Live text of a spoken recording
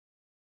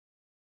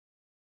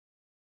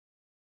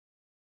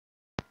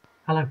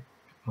Hello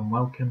and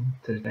welcome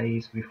to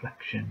today's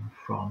reflection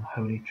from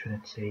Holy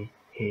Trinity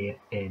here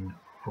in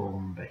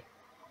Formby.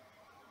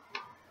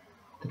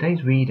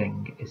 Today's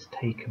reading is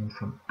taken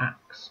from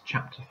Acts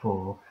chapter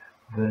 4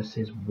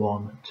 verses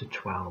 1 to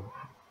 12.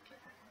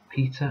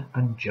 Peter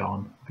and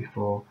John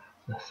before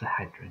the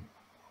Sanhedrin.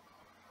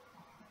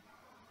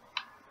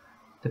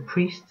 The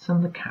priests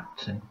and the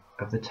captain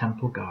of the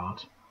temple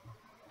guard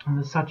and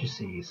the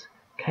Sadducees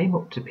came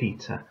up to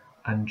Peter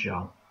and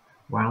John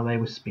while they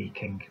were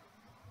speaking.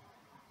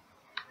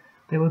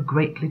 They were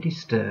greatly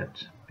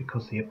disturbed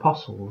because the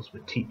apostles were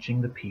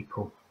teaching the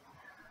people,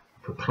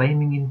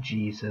 proclaiming in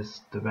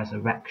Jesus the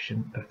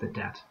resurrection of the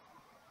dead.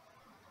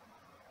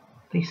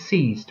 They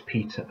seized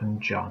Peter and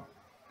John,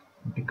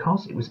 and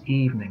because it was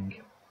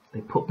evening,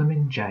 they put them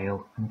in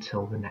jail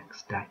until the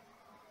next day.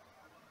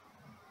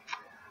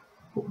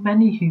 But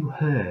many who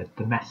heard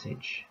the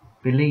message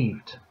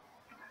believed,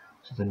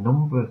 so the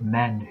number of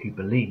men who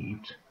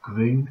believed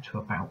grew to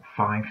about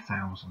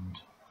 5,000.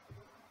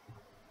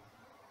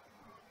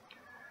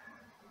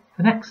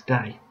 The next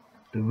day,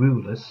 the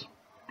rulers,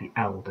 the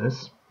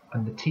elders,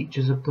 and the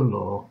teachers of the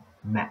law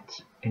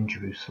met in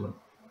Jerusalem.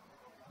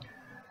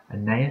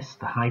 Annas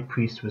the high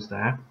priest was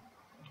there,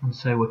 and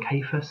so were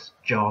Caiaphas,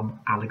 John,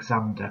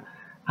 Alexander,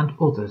 and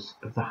others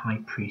of the high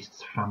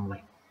priest's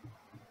family.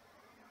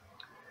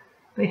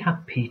 They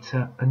had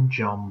Peter and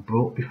John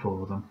brought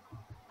before them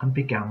and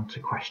began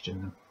to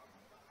question them.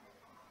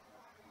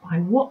 By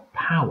what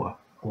power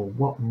or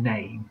what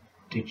name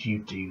did you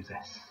do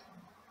this?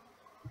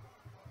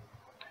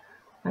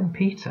 Then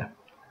Peter,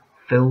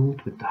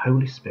 filled with the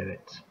Holy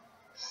Spirit,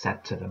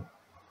 said to them,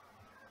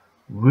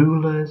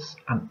 Rulers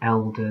and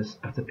elders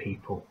of the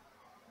people,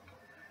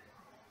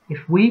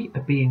 if we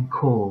are being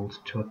called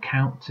to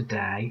account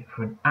today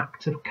for an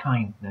act of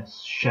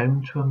kindness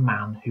shown to a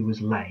man who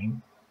was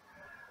lame,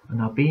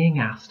 and are being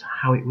asked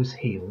how it was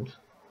healed,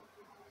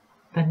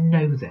 then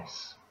know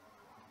this,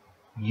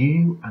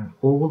 you and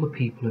all the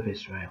people of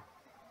Israel,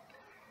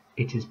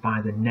 it is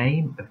by the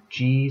name of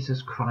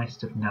Jesus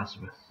Christ of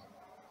Nazareth,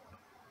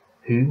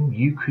 whom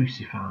you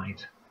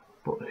crucified,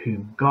 but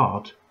whom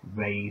God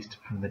raised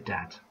from the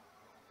dead,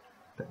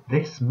 that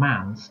this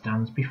man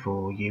stands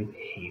before you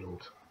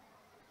healed.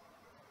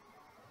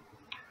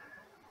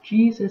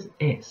 Jesus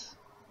is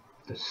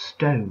the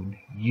stone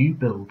you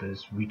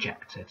builders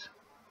rejected,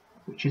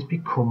 which has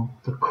become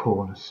the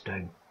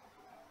cornerstone.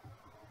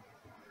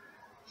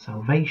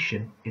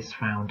 Salvation is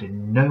found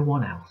in no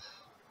one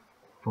else,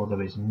 for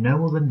there is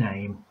no other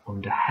name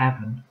under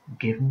heaven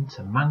given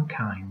to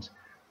mankind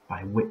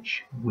by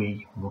which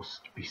we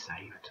must be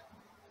saved.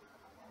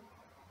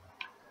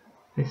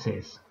 This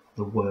is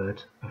the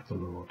word of the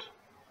Lord.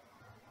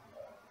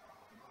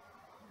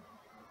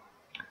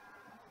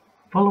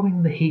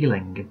 Following the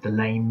healing of the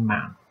lame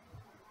man,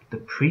 the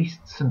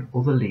priests and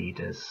other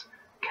leaders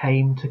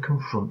came to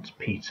confront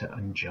Peter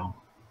and John.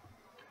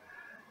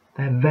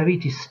 They are very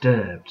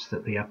disturbed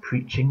that they are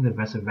preaching the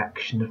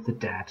resurrection of the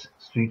dead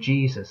through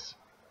Jesus.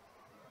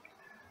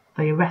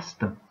 They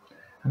arrest them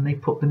and they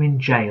put them in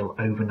jail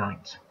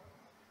overnight.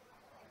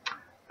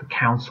 The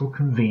council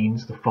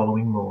convenes the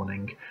following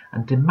morning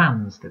and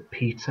demands that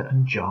Peter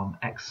and John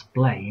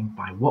explain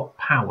by what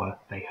power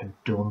they had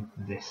done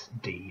this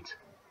deed.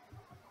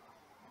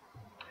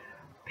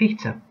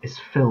 Peter is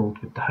filled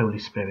with the Holy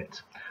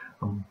Spirit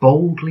and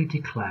boldly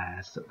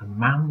declares that the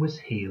man was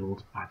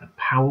healed by the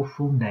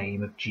powerful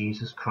name of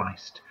Jesus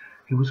Christ,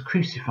 who was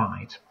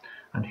crucified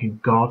and who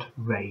God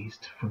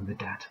raised from the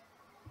dead.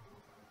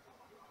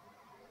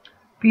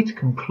 Peter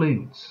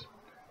concludes,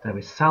 there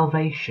is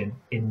salvation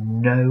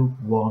in no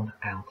one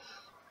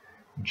else.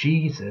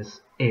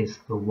 Jesus is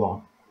the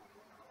one,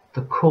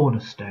 the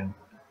cornerstone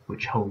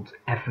which holds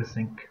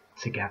everything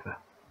together.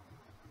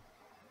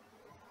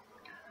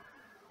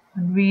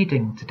 And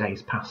reading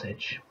today's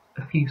passage,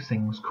 a few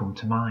things come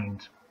to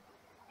mind.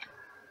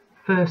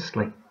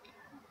 Firstly,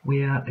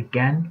 we are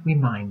again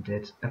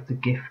reminded of the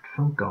gift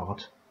from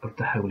God of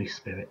the Holy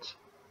Spirit.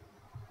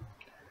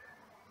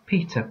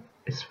 Peter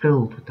is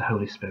filled with the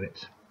Holy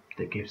Spirit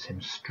that gives him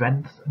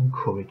strength and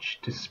courage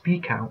to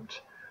speak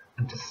out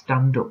and to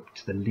stand up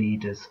to the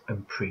leaders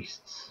and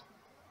priests.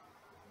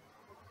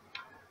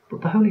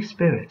 But the Holy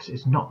Spirit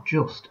is not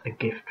just a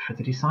gift for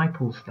the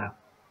disciples though.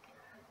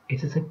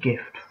 It is a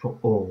gift for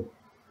all,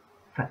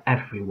 for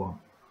everyone.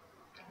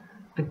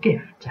 A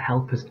gift to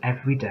help us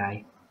every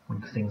day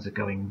when things are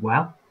going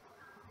well,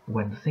 or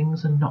when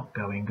things are not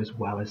going as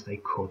well as they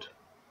could,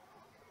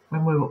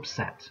 when we're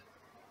upset,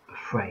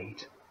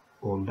 afraid,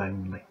 or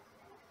lonely.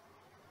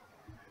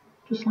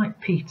 Just like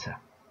Peter,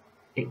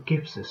 it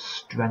gives us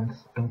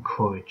strength and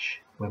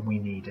courage when we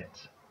need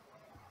it.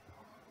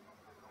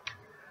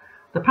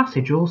 The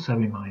passage also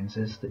reminds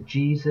us that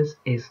Jesus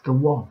is the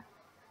one,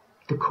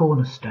 the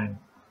cornerstone,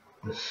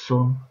 the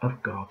Son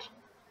of God.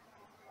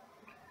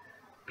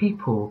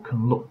 People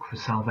can look for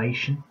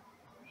salvation,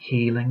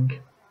 healing,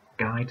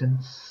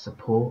 guidance,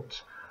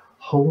 support,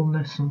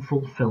 wholeness and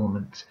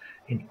fulfillment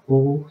in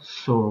all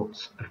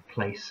sorts of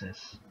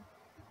places.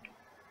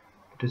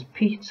 But as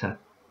Peter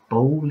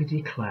boldly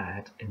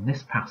declared in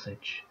this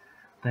passage,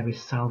 there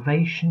is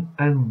salvation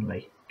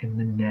only in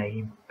the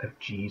name of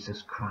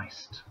Jesus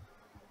Christ.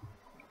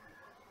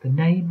 The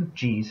name of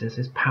Jesus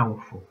is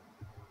powerful.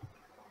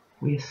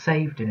 We are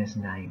saved in his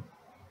name.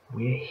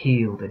 We are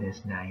healed in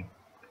his name.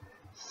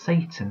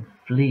 Satan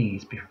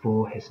flees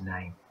before his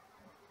name.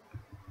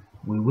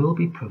 We will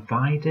be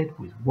provided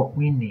with what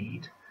we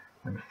need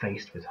when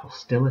faced with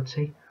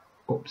hostility,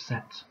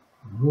 upset,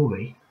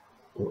 worry,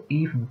 or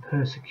even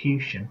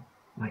persecution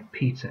like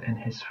Peter and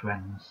his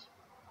friends.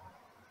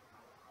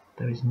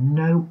 There is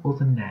no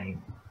other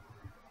name,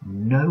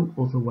 no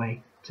other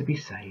way to be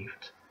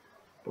saved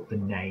but the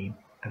name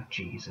of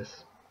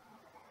Jesus.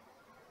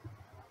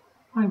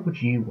 Why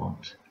would you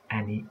want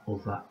any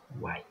other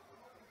way?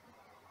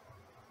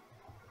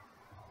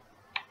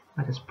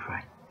 Let us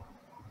pray.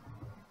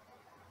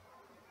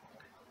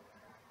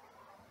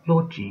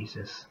 Lord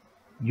Jesus,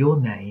 your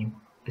name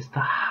is the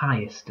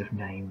highest of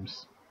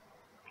names.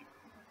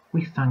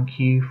 We thank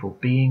you for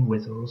being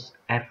with us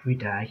every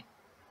day,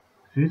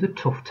 through the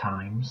tough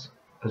times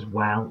as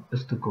well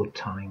as the good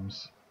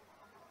times.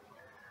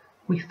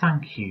 We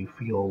thank you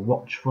for your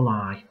watchful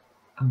eye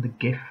and the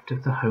gift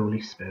of the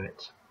Holy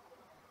Spirit.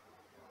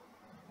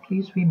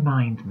 Please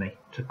remind me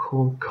to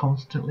call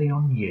constantly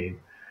on you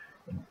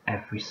in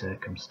every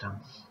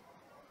circumstance.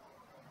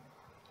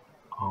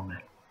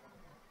 Amen.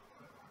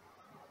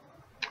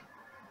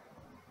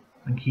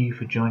 Thank you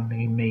for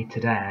joining me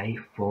today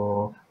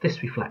for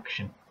this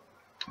reflection.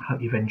 I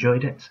hope you've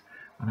enjoyed it,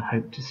 and I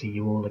hope to see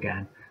you all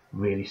again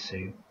really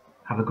soon.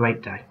 Have a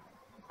great day.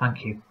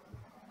 Thank you.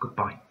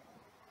 Goodbye.